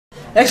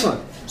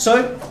Excellent.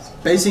 So,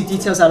 basic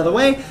details out of the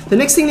way. The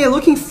next thing they're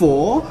looking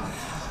for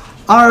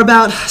are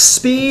about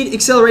speed,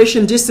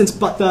 acceleration, distance,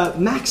 but the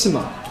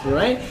maximum,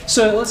 right?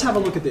 So let's have a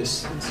look at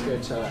this. Let's go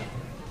to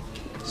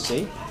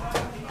C.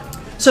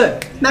 So,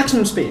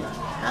 maximum speed.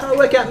 How do I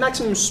work out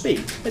maximum speed?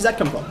 Where's that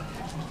come from?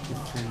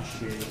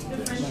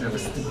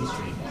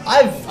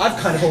 I've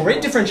kind of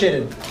already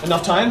differentiated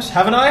enough times,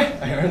 haven't I?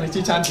 Only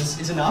 2 times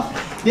is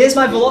enough. There's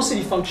my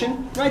velocity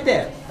function right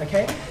there,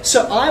 okay?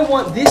 So I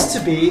want this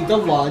to be the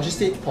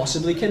largest it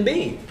possibly can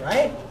be,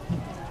 right?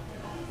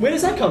 Where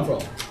does that come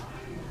from?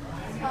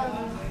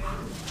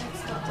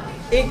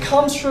 It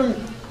comes from,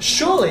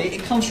 surely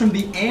it comes from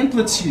the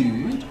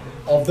amplitude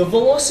of the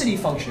velocity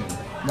function,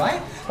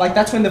 right? Like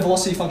that's when the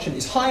velocity function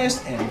is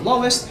highest and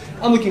lowest.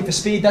 I'm looking for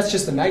speed, that's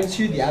just the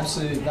magnitude, the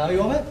absolute value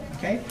of it,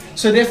 okay?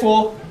 So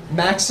therefore,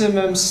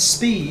 maximum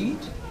speed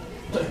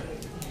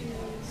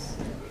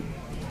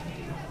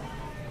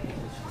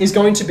is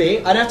going to be,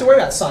 I don't have to worry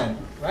about sign,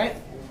 right?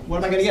 What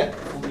am I going to get?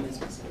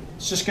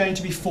 It's just going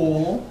to be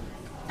 4,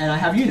 and I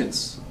have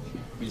units.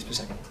 Wait just a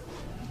second.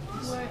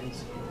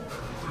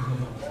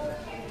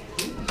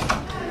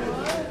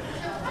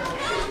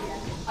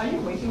 Are you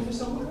waiting for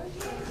someone?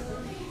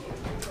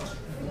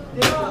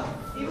 There are,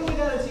 even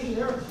without a teacher,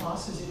 there are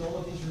classes in all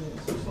of these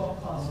rooms.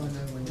 12 classes.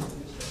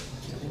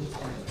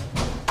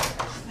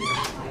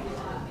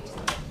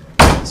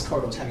 This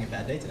corridor's having a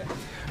bad day today.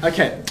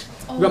 Okay,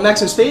 we've got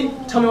maximum speed.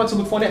 Tell me what to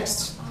look for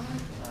next.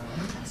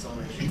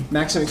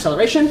 Maximum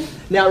acceleration.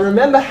 Now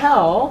remember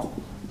how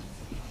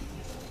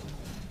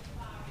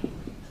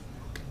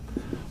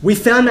we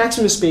found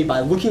maximum speed by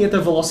looking at the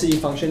velocity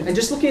function and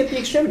just looking at the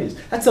extremities.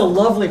 That's a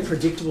lovely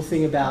predictable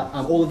thing about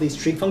all of these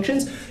trig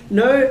functions.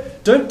 No,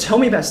 don't tell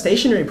me about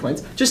stationary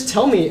points, just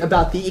tell me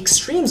about the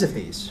extremes of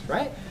these,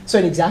 right? So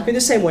in exactly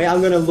the same way, I'm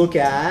going to look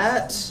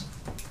at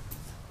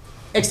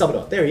x double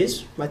dot. There he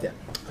is, right there,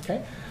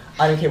 okay?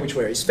 I don't care which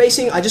way he's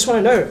facing, I just want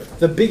to know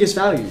the biggest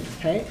value,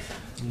 okay?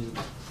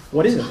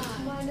 What is it?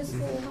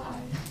 -4i.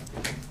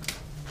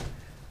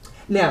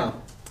 Now,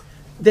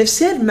 they've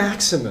said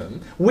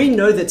maximum. We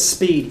know that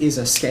speed is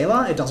a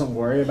scalar. It doesn't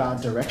worry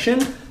about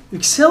direction.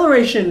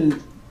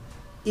 Acceleration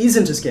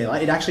isn't a scalar.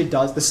 It actually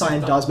does. The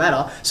sign does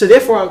matter. So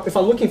therefore, if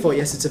I'm looking for,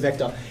 yes, it's a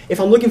vector. If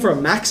I'm looking for a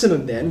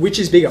maximum then, which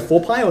is bigger,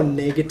 4 pi or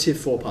negative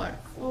 4 pi?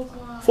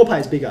 4 pi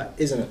is bigger,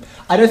 isn't it?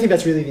 I don't think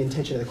that's really the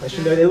intention of the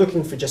question, though. They're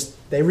looking for just,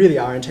 they really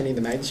are intending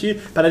the magnitude.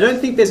 But I don't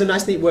think there's a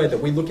nice neat word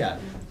that we look at,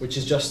 which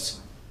is just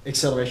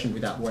acceleration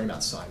without worrying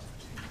about sign.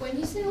 When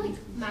you say like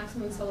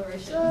maximum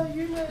acceleration,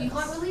 you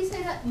can't really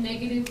say that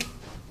negative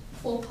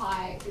 4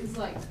 pi is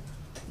like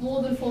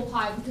more than 4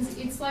 pi because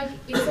it's like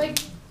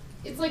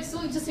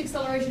still just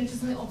acceleration, it's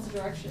just in the opposite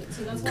direction.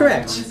 So that's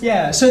correct.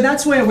 Yeah. So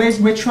that's where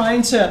we're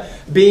trying to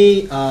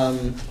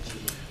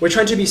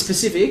be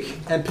specific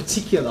and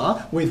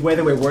particular with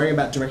whether we're worrying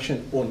about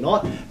direction or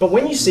not. But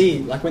when you see,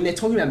 like when they're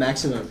talking about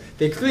maximum,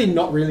 they're clearly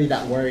not really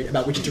that worried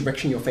about which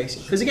direction you're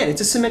facing. Because again,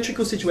 it's a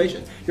symmetrical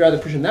situation. You're either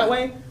pushing that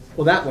way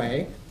or that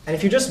way. And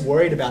if you're just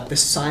worried about the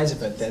size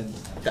of it, then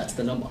that's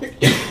the number.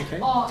 Okay?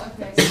 Oh,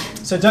 okay.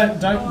 So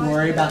don't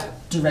worry about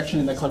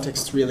direction in the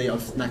context really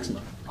of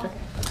maximum. Okay?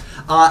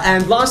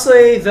 And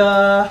lastly,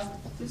 the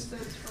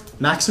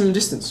maximum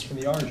distance from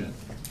the origin.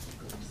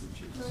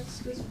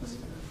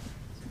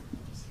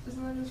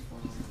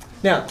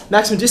 Now,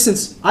 maximum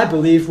distance, I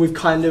believe we've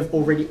kind of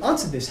already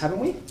answered this, haven't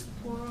we?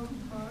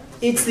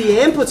 It's the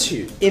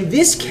amplitude. In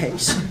this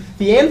case,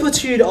 the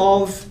amplitude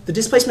of the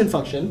displacement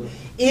function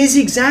is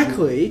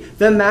exactly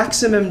the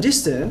maximum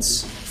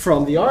distance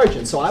from the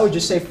origin. So I would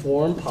just say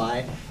 4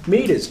 pi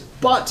meters.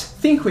 But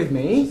think with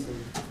me,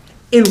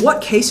 in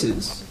what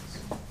cases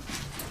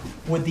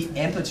would the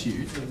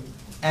amplitude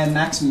and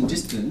maximum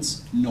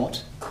distance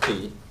not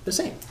be the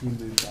same?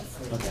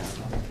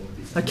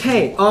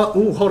 Okay,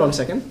 hold on a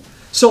second.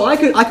 So I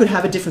could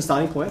have a different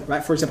starting point,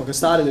 right? For example, I could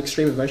start at an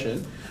extreme of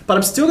motion, but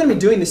I'm still going to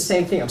be doing the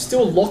same thing. I'm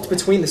still locked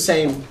between the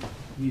same.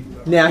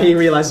 Now he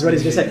realizes what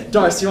he's going to say.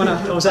 Doris, do you want to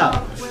help us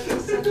out?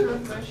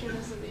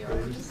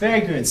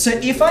 Very good. So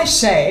if I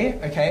say,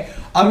 okay,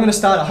 I'm going to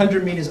start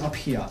 100 meters up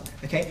here,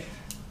 okay?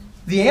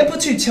 The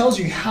amplitude tells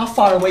you how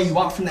far away you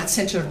are from that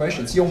center of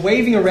motion. So you're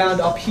waving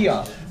around up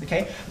here,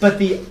 okay? But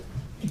the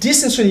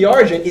distance from the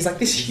origin is like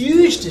this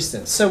huge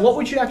distance. So what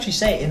would you actually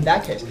say in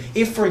that case?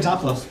 If, for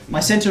example,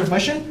 my center of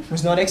motion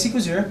was not x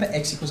equals 0, but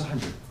x equals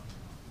 100.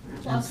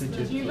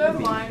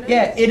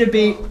 Yeah, it'd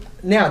be,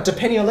 now,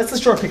 depending on, let's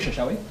draw a picture,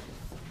 shall we?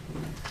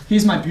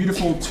 Here's my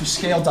beautiful to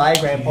scale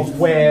diagram of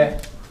where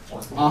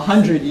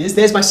 100 is.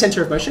 There's my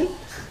center of motion,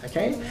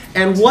 okay?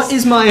 And what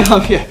is my,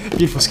 yeah,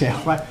 beautiful scale,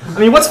 right? I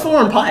mean, what's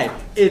 4 pi?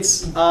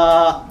 It's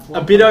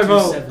a bit over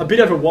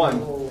 1.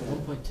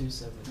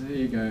 1.27. There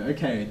you go,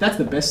 okay, that's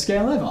the best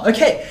scale ever.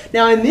 Okay,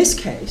 now in this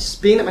case,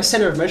 being that my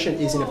center of motion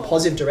is in a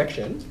positive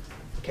direction,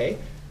 okay,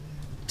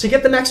 to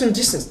get the maximum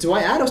distance, do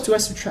I add or do I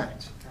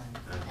subtract?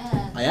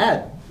 I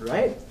add,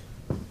 right?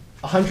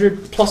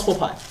 100 plus 4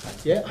 pi,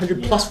 yeah?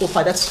 100 plus 4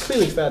 pi, that's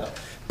clearly further.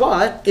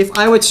 But if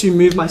I were to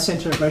move my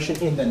center of motion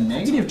in the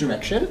negative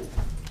direction,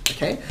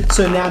 Okay,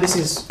 so now this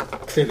is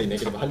clearly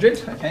negative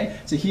 100. Okay,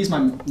 so here's my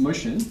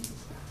motion.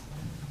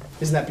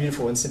 Isn't that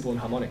beautiful and simple and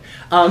harmonic?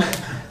 Am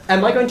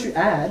I going to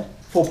add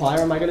 4 pi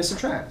or am I going to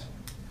subtract?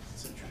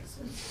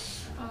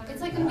 It's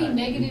like going to be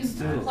negative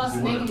plus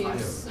negative.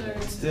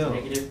 So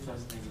Negative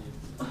plus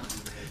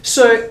negative.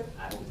 So,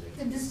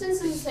 the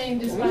distance is the same,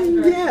 just by the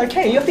direction. yeah,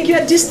 okay, you're thinking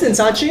about distance,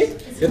 aren't you?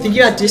 You're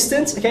thinking about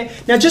distance, okay?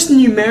 Now just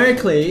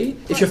numerically,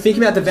 if you're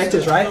thinking about the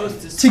vectors, right?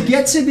 To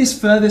get to this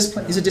furthest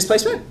place, is it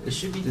displacement? It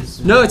should be this.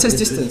 No, it says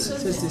distance. It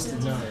says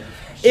distance.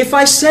 If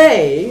I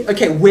say,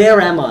 okay, where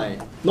am I?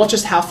 Not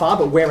just how far,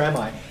 but where am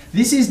I?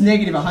 This is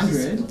negative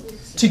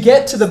 100. To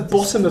get to the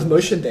bottom of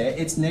motion there,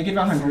 it's negative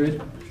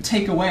 100,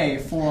 take away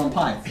 4 on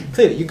pi.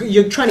 Clearly,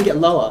 you're trying to get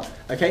lower,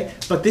 okay?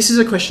 But this is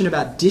a question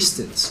about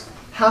distance.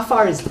 How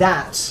far is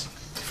that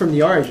from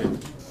the origin?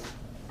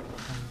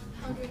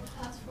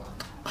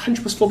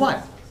 100 plus 4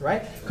 pi,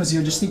 right? Because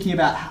you're just thinking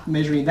about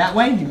measuring that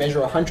way. You measure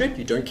 100,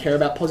 you don't care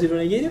about positive or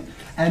negative,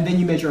 and then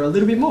you measure a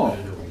little bit more,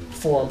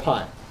 4 on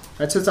pi.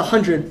 Right? So it's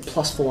 100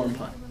 plus 4 on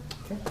pi.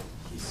 Okay?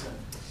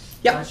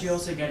 Yep. Can't you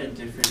also get a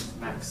different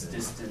max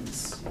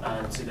distance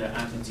to the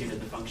amplitude of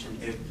the function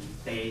if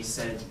they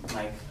said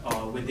like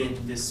within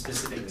this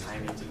specific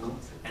time interval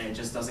and it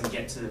just doesn't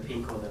get to the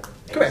peak or the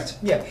base? Correct,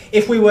 yeah.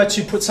 If we were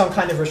to put some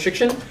kind of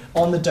restriction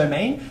on the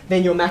domain,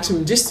 then your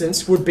maximum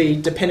distance would be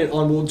dependent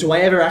on, well, do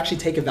I ever actually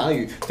take a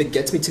value that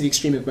gets me to the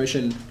extreme of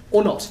motion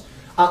or not?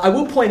 I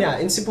will point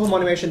out, in simple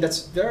harmonic motion,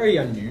 that's very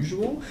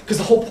unusual, because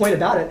the whole point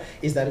about it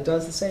is that it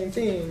does the same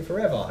thing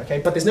forever,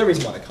 okay? But there's no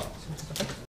reason why it can't.